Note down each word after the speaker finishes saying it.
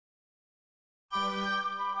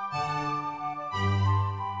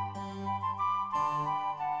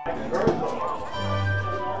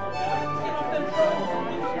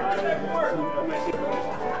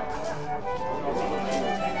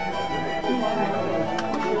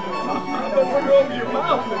Over your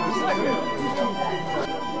mouth in a second.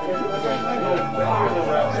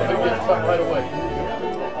 Right away.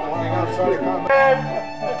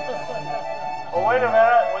 Oh, wait a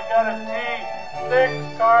minute. We got a T6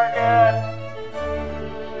 target.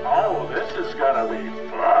 Oh, this is gonna be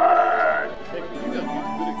fun. Hey, you got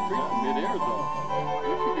good experience mid-air though.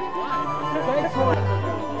 You should be flying.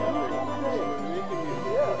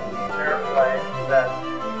 Airplanes that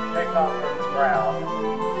take off from the ground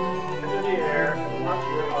into the air. Once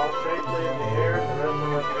you're all safely in the air, the rest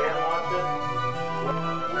of us can watch it.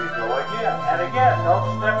 We go again. And again, no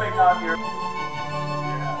stepping on your...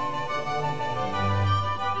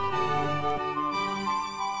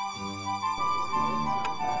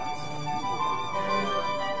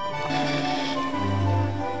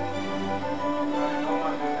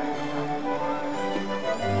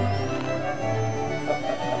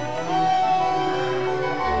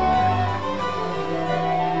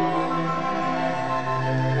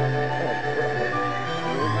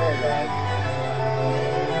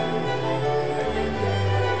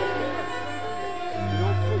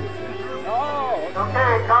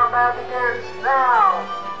 Okay, combat begins now.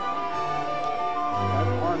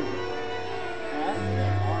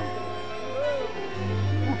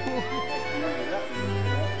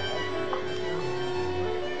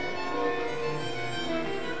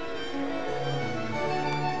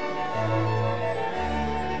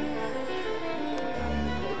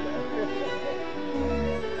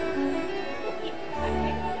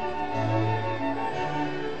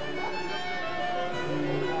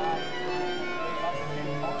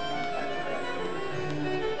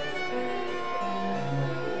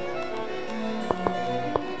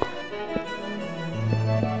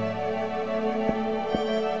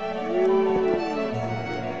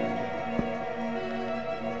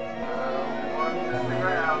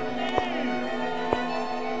 Everybody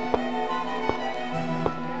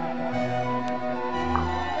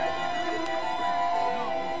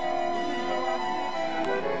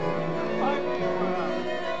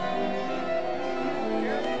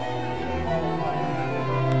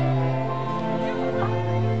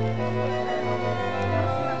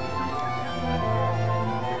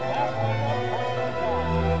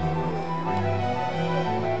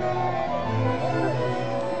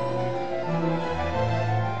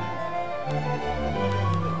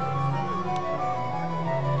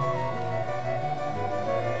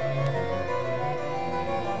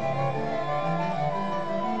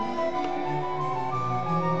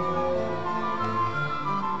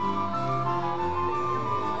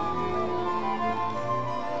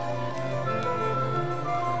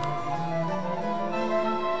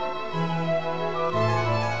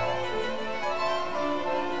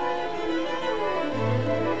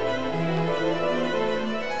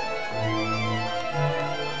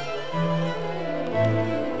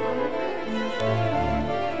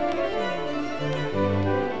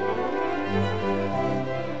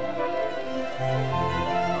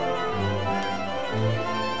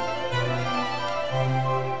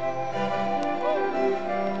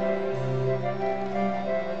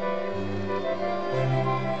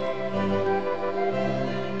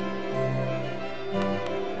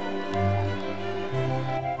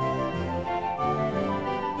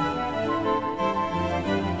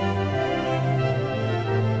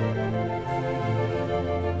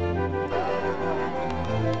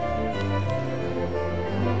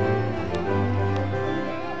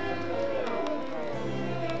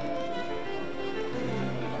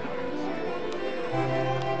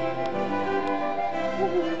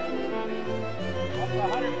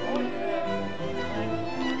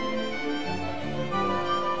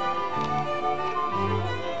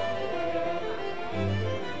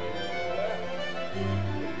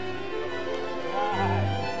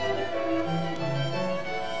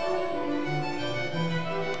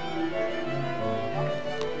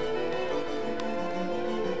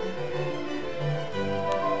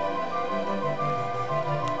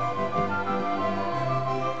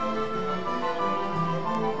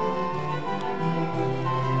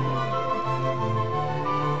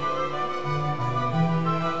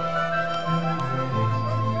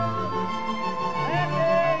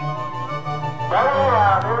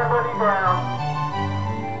down.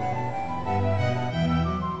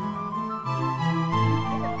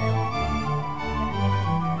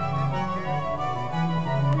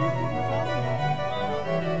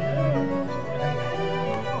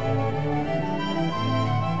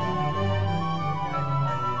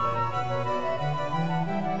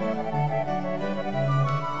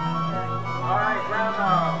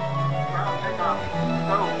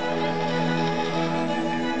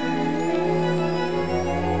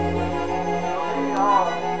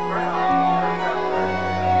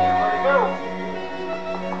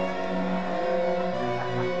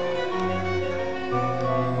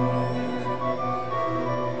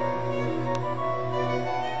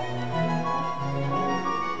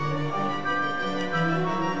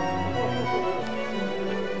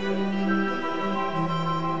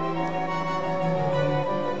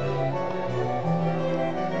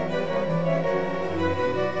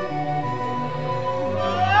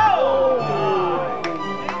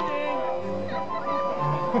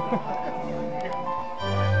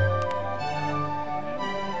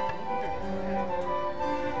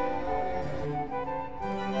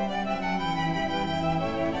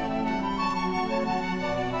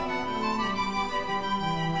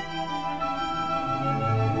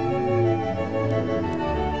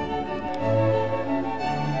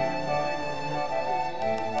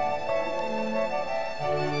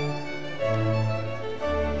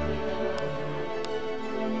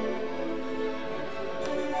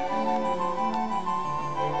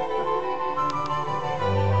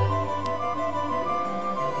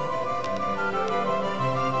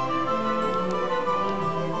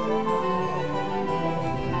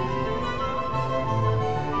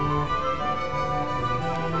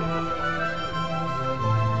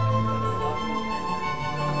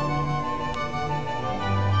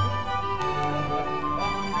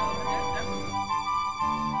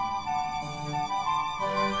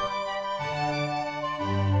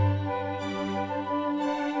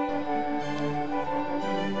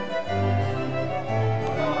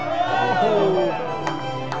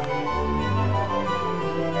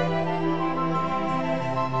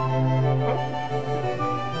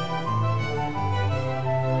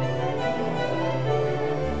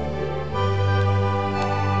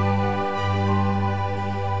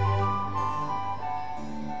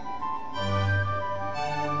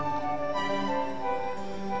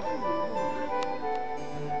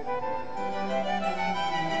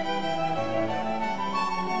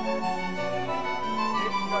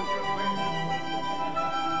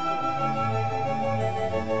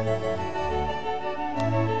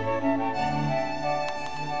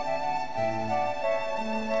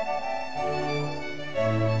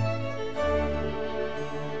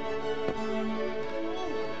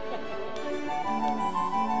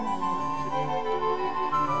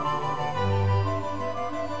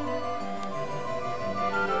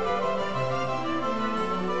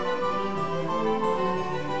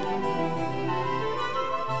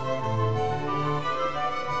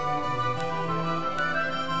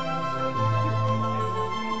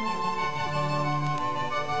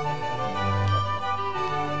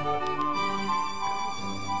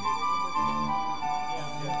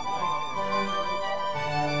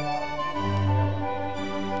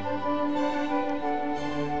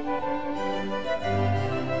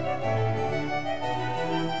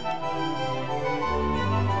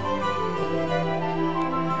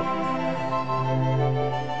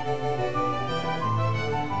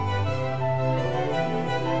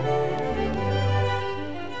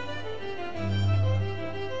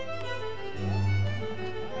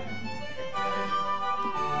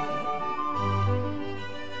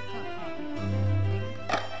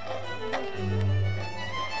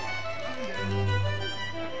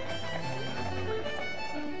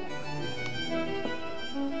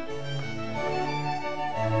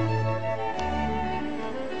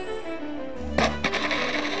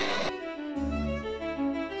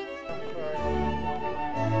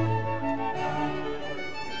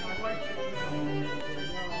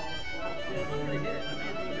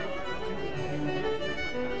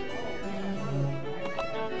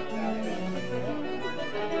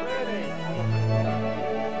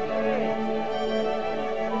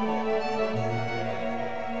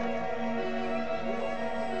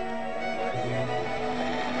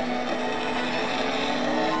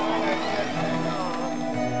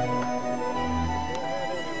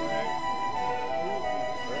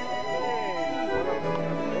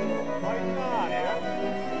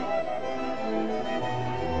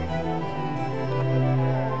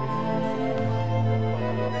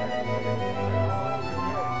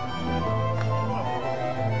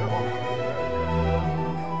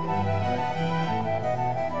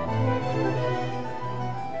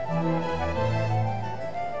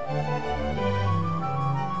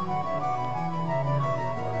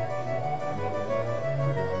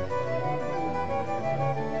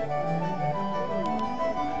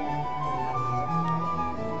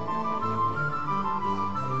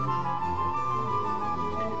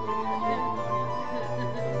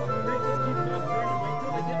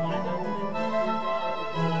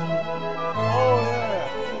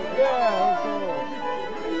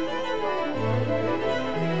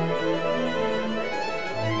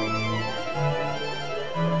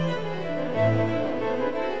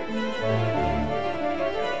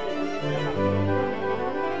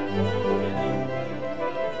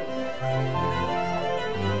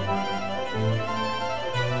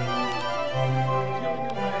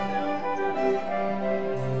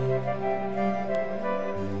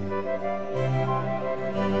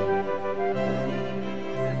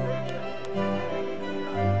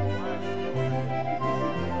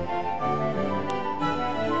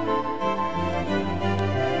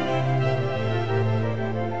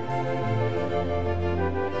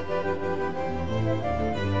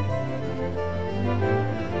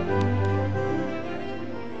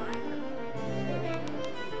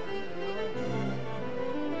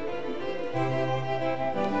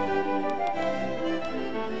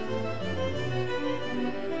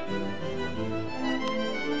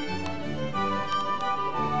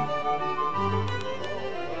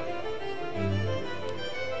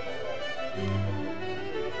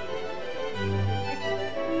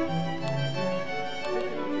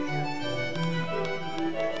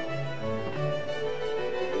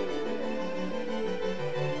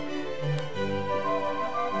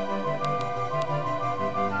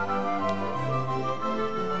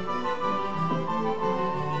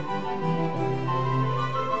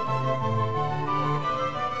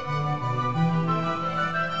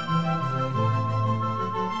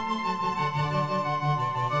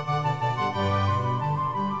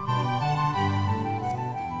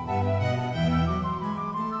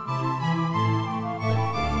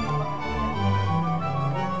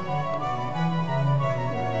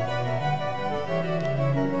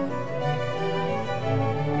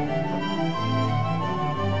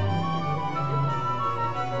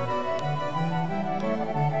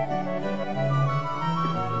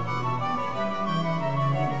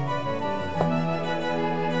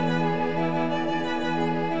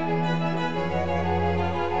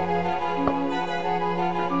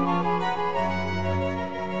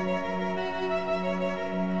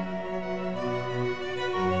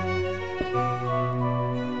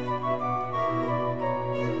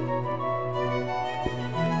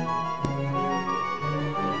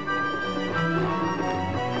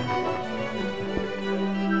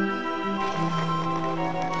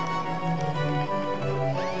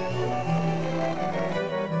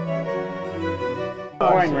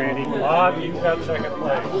 Point, Randy. Bob, you got second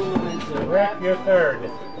place. Rick, you're third.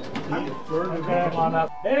 Okay, come on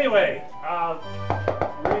up. Anyway,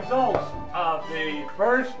 results of the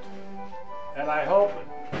first, and I hope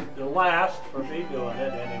the last for me doing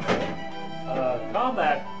it anyway,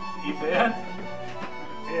 combat event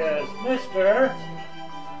is Mr.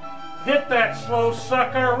 Hit That Slow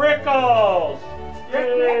Sucker Rickles!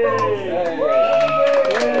 Yay!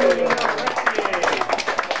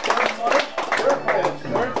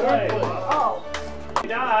 Third place. Oh.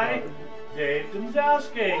 Die, Dave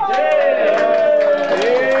Domzowski.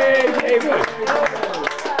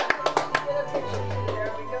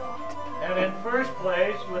 And in first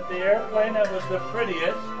place, with the airplane that was the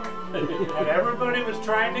prettiest, and everybody was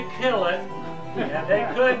trying to kill it, and they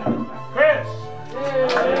couldn't. Chris!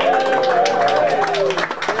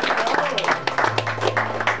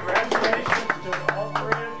 Congratulations to all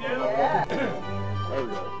three of you. There we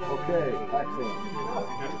go. Okay, excellent.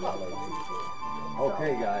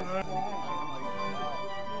 Okay, guys.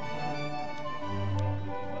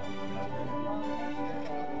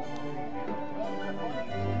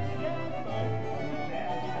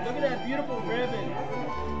 Look at that beautiful ribbon.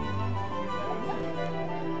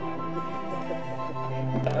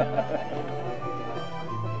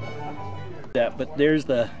 That, but there's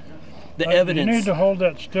the evidence. You need to hold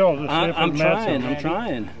that still to see if I'm it trying. messes. I'm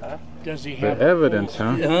trying. Does he The have evidence,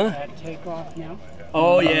 huh? Huh? take off now?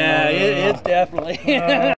 Oh yeah, it's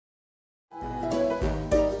definitely.